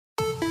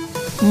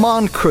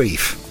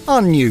Moncrief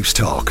on News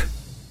Talk.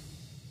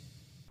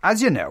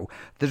 As you know,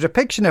 the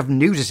depiction of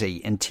nudity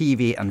in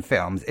TV and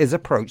films is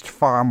approached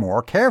far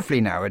more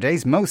carefully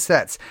nowadays. Most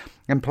sets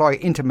employ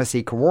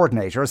intimacy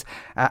coordinators.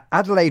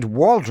 Adelaide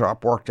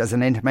Waldrop worked as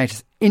an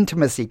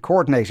intimacy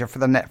coordinator for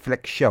the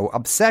Netflix show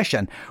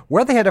Obsession,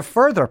 where they had a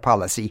further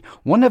policy,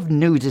 one of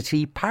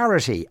nudity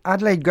parity.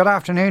 Adelaide, good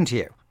afternoon to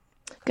you.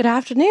 Good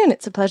afternoon.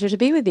 It's a pleasure to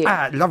be with you.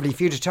 Lovely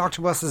for you to talk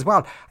to us as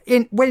well.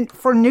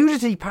 For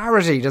nudity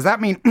parity, does that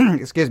mean,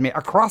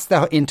 across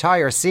the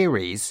entire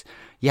series,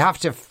 you have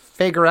to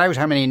figure out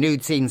how many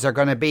nude scenes are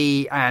going to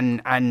be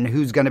and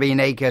who's going to be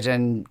naked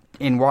and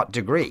in what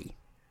degree?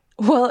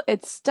 Well,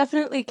 it's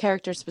definitely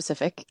character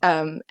specific.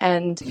 I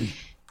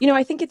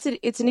think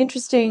it's an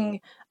interesting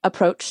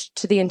approach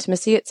to the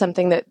intimacy. It's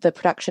something that the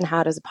production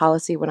had as a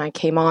policy when I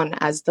came on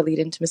as the lead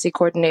intimacy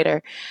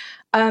coordinator.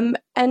 And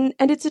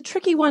it's a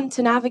tricky one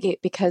to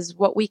navigate because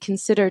what we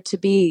consider to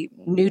be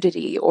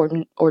nudity or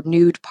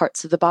nude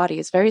parts of the body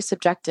is very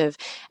subjective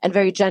and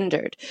very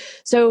gendered.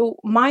 So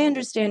my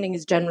understanding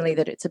is generally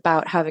that it's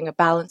about having a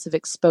balance of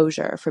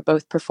exposure for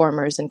both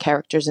performers and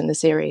characters in the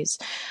series.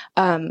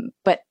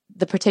 But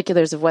the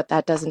particulars of what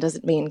that does and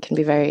doesn't mean can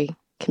be very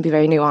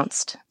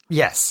nuanced.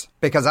 Yes,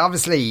 because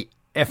obviously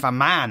if a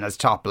man is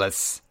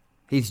topless,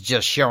 he's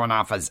just showing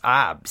off his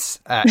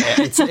abs.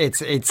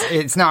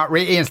 It's not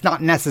really. It's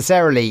not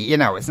necessarily.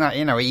 It's not.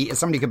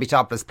 Somebody could be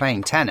topless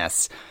playing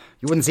tennis.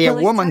 You wouldn't see a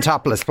woman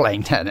topless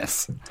playing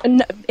tennis.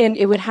 And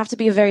it would have to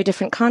be a very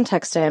different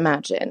context, I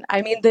imagine.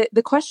 I mean,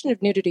 the question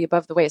of nudity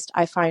above the waist,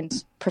 I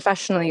find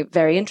professionally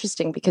very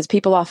interesting because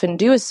people often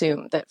do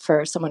assume that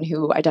for someone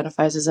who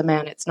identifies as a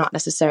man, it's not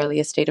necessarily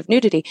a state of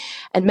nudity.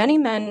 And many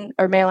men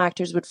or male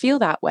actors would feel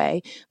that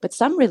way, but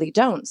some really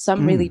don't.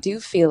 Some really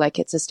do feel like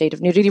it's a state of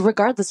nudity,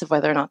 regardless of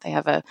whether or not they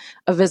have a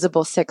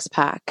visible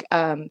six-pack.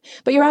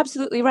 But you're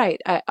absolutely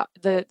right.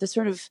 The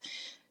sort of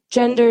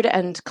gendered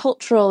and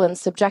cultural and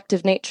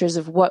subjective natures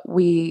of what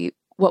we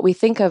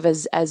think of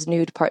as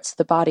nude parts of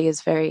the body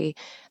is very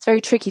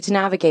tricky to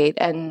navigate,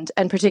 and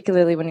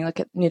particularly when you look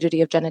at nudity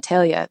of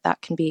genitalia,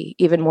 that can be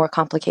even more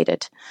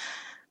complicated.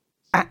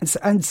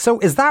 And so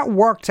is that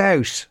worked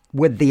out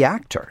with the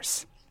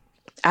actors?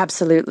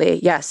 Absolutely,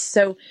 yes.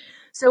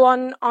 So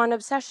on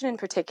Obsession in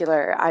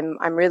particular,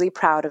 I'm really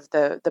proud of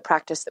the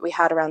practice that we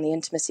had around the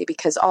intimacy,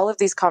 because all of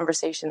these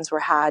conversations were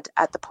had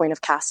at the point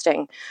of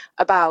casting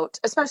about,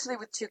 especially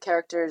with two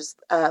characters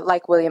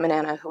like William and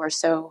Anna, who are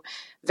so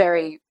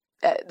very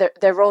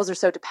their roles are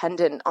so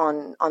dependent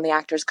on the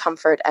actor's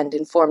comfort and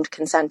informed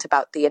consent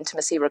about the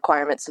intimacy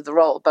requirements of the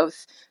role,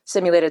 both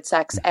simulated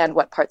sex and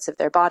what parts of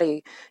their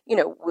body,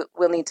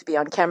 will need to be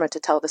on camera to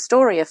tell the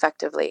story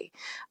effectively.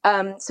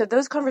 So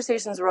those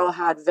conversations were all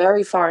had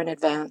very far in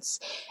advance.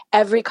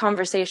 Every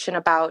conversation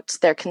about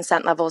their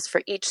consent levels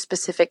for each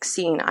specific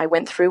scene, I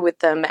went through with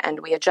them,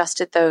 and we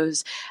adjusted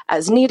those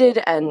as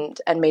needed and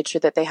made sure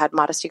that they had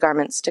modesty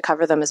garments to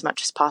cover them as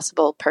much as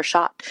possible per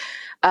shot.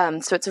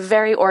 So it's a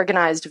very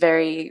organized,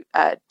 very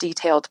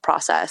detailed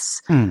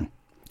process.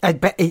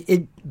 But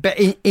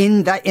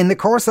in the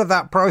course of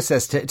that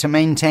process, to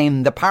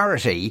maintain the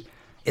parity,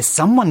 is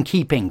someone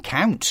keeping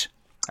count?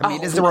 I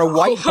mean, is there a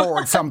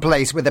whiteboard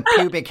someplace with a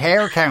pubic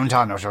hair count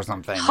on it or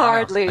something?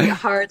 Hardly.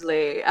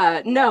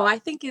 No, I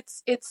think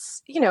it's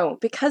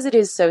because it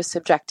is so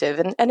subjective.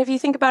 And if you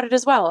think about it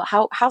as well,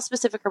 how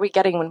specific are we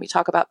getting when we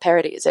talk about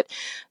parity? Is it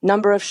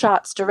number of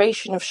shots,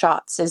 duration of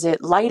shots? Is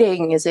it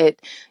lighting? Is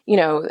it,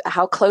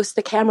 how close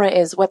the camera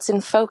is? What's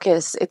in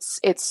focus?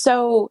 It's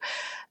so...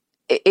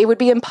 It would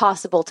be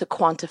impossible to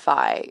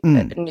quantify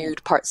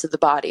nude parts of the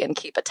body and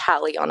keep a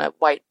tally on a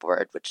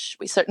whiteboard, which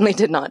we certainly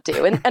did not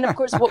do. And of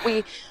course, what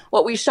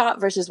we shot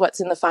versus what's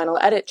in the final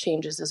edit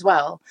changes as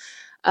well.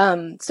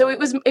 So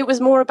it was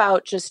more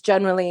about just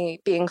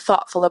generally being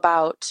thoughtful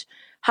about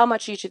how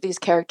much each of these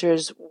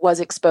characters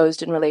was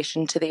exposed in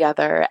relation to the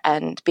other,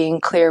 and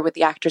being clear with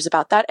the actors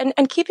about that,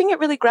 and keeping it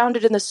really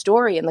grounded in the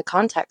story and the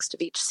context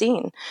of each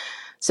scene,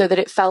 so that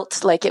it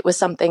felt like it was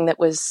something that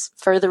was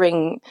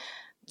furthering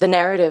the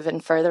narrative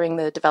and furthering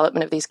the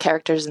development of these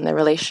characters and their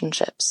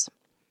relationships.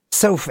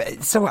 So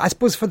I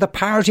suppose for the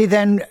parity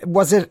then,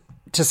 was it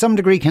to some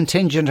degree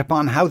contingent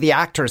upon how the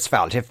actors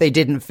felt? If they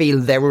didn't feel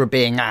they were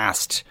being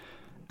asked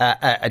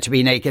to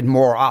be naked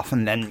more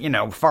often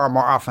than, far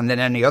more often than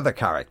any other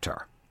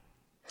character?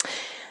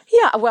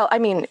 Yeah, well, I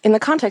mean, in the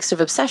context of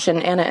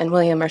Obsession, Anna and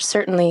William are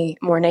certainly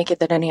more naked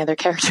than any other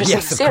characters in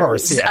the series. Yes, of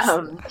course,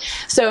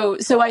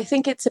 yes. So I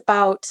think it's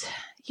about...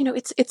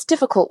 it's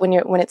difficult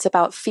when it's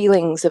about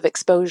feelings of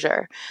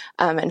exposure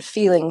and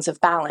feelings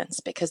of balance,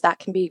 because that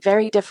can be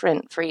very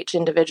different for each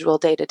individual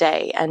day to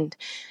day. And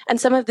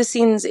some of the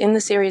scenes in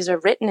the series are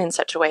written in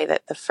such a way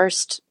that the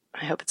first,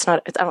 I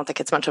don't think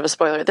it's much of a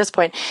spoiler at this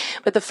point,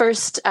 but the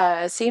first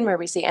scene where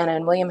we see Anna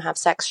and William have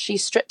sex, she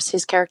strips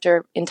his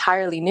character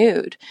entirely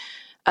nude.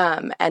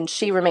 And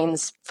she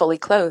remains fully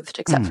clothed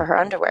except for her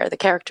underwear. The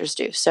characters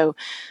do. So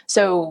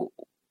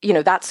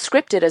that's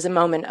scripted as a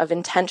moment of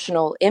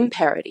intentional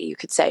imparity, you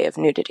could say, of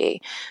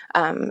nudity.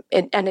 And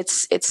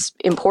it's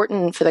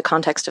important for the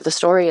context of the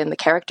story and the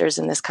characters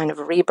in this kind of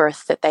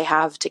rebirth that they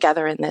have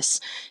together in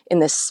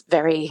this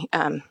very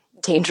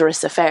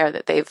dangerous affair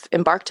that they've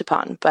embarked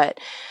upon. But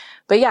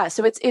yeah,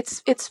 so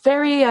it's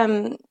very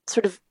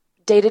sort of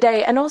day to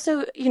day. And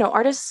also,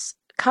 artists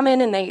come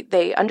in and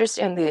they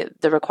understand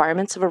the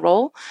requirements of a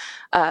role,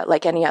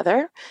 like any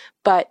other.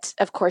 But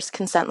of course,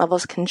 consent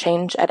levels can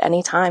change at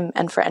any time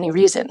and for any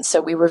reason.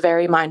 So we were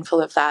very mindful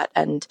of that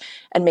and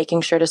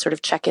making sure to sort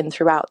of check in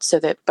throughout so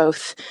that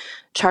both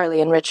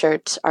Charlie and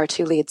Richard, our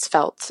two leads,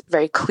 felt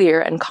very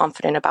clear and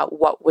confident about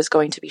what was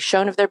going to be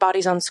shown of their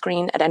bodies on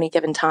screen at any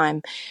given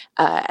time,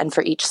 and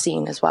for each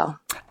scene as well.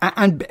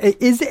 And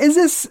is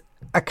this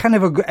a kind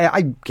of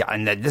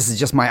and this is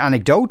just my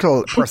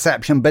anecdotal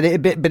perception, but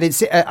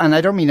it's, and I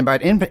don't mean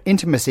about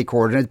intimacy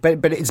coordinates,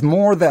 but it's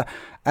more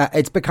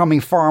it's becoming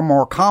far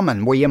more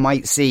common where you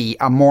might see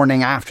a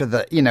morning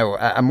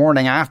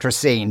after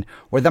scene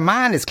where the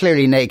man is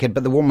clearly naked,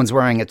 but the woman's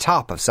wearing a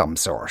top of some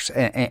sort.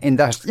 In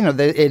that,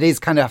 it is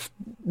kind of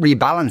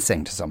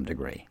rebalancing to some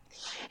degree.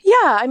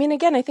 Yeah, I mean,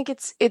 again, I think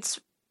it's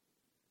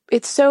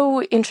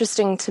so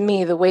interesting to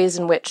me the ways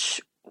in which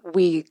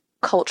we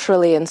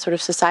culturally and sort of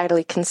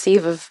societally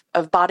conceive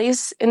of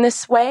bodies in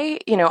this way.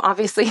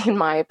 Obviously in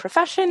my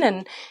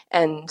profession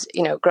and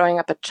growing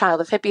up a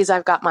child of hippies,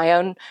 I've got my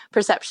own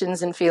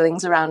perceptions and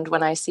feelings around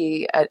when I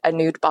see a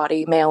nude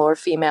body, male or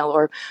female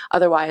or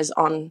otherwise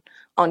on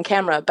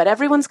camera, but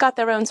everyone's got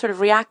their own sort of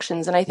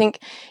reactions. And I think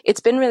it's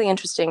been really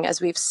interesting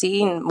as we've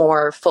seen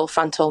more full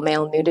frontal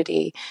male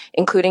nudity,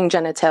 including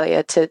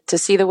genitalia, to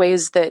see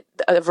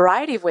a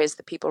variety of ways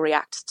that people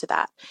react to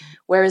that.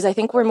 Whereas I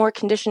think we're more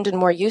conditioned and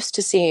more used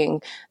to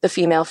seeing the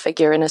female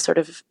figure in a sort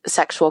of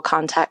sexual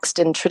context.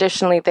 And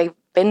traditionally they've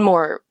been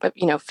more,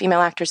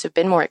 female actors have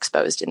been more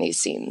exposed in these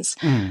scenes.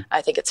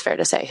 I think it's fair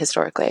to say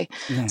historically.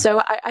 Yeah.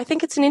 So I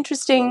think it's an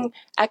interesting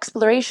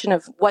exploration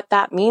of what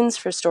that means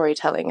for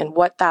storytelling and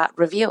what that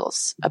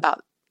reveals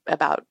about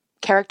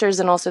characters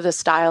and also the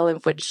style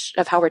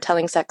of how we're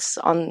telling sex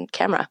on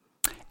camera.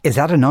 Is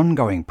that an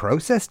ongoing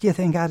process, do you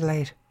think,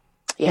 Adelaide?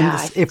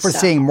 Yeah, if we're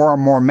seeing more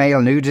and more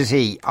male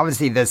nudity,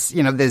 obviously there's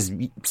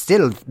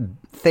still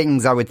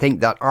things I would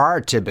think that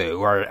are taboo,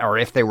 or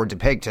if they were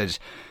depicted,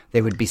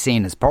 they would be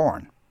seen as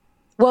porn.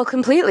 Well,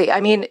 completely. I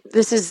mean,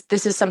 this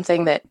is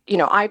something that,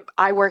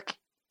 I work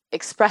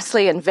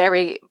expressly and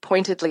very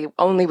pointedly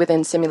only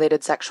within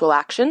simulated sexual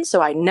action.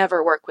 So I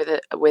never work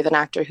with an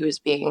actor who's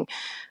being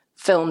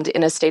filmed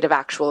in a state of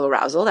actual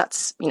arousal.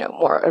 That's,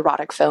 more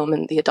erotic film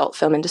in the adult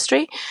film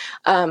industry.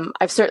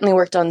 I've certainly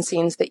worked on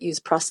scenes that use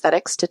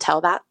prosthetics to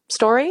tell that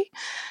story.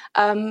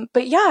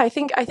 But yeah, I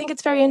think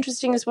it's very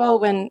interesting as well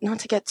when, not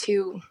to get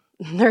too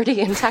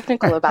nerdy and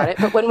technical about it,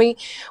 but when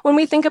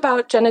we think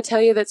about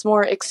genitalia that's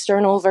more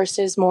external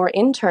versus more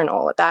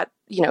internal, that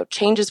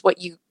changes what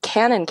you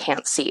can and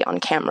can't see on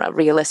camera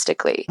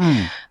realistically.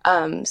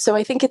 So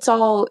I think it's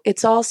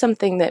all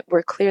something that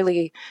we're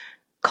clearly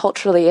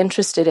culturally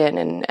interested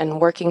in and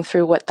working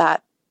through what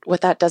that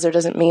does or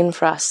doesn't mean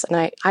for us.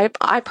 And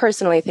I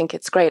personally think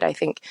it's great. I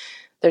think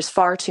there's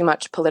far too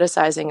much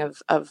politicizing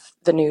of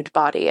the nude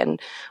body,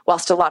 and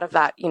whilst a lot of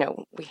that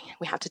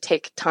we have to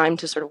take time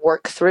to sort of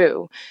work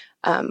through,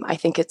 I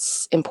think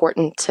it's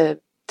important to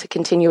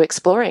continue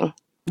exploring.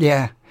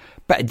 Yeah,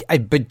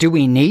 but do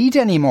we need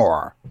any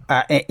more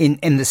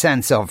in the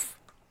sense of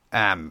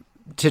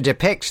to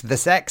depict the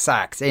sex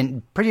acts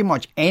in pretty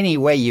much any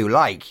way you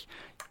like?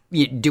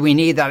 Do we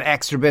need that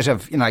extra bit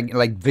of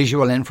like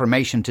visual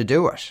information to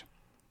do it?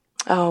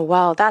 Oh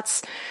well,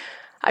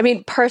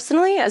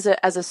 personally, as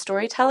a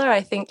storyteller,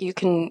 I think you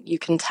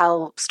can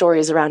tell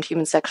stories around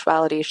human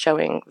sexuality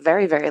showing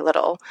very, very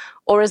little,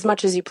 or as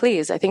much as you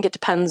please. I think it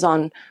depends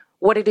on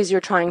what it is you're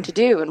trying to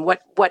do and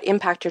what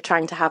impact you're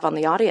trying to have on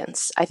the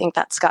audience. I think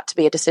that's got to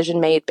be a decision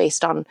made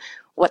based on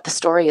what the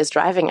story is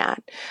driving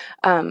at.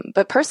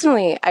 But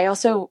personally, I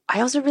also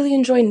really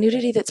enjoy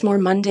nudity that's more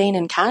mundane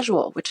and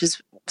casual, which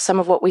is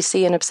some of what we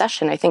see in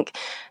Obsession. I think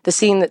the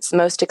scene that's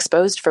most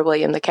exposed for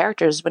William, the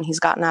character, is when he's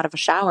gotten out of a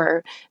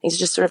shower. He's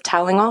just sort of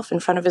toweling off in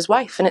front of his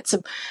wife. And it's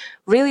a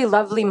really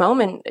lovely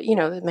moment.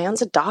 The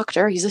man's a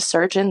doctor. He's a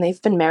surgeon.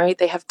 They've been married.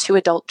 They have 2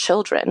 adult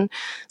children.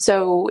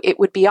 So it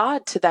would be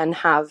odd to then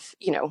have,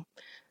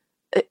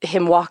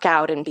 him walk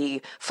out and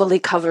be fully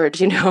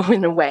covered, in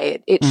a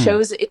way. It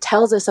shows, it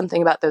tells us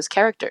something about those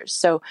characters.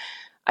 So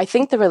I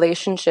think the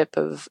relationship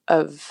of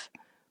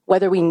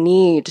whether we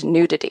need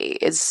nudity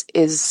is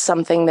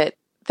something that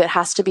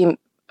has to be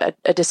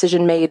a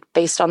decision made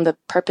based on the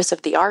purpose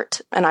of the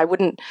art. And I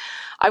wouldn't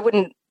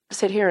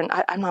sit here and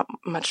I'm not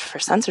much for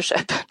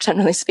censorship,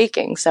 generally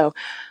speaking. So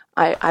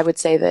I would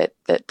say that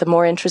the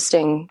more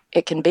interesting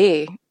it can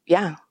be,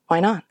 yeah,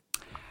 why not?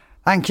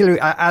 Thank you,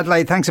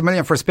 Adelaide. Thanks a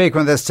million for speaking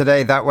with us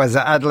today. That was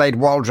Adelaide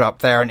Waldrop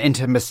there, an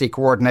intimacy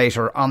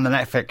coordinator on the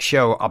Netflix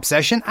show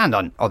Obsession and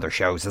on other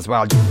shows as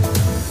well.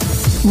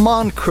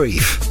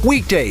 Moncrief,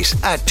 weekdays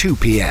at 2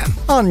 p.m.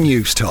 on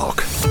News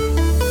Talk.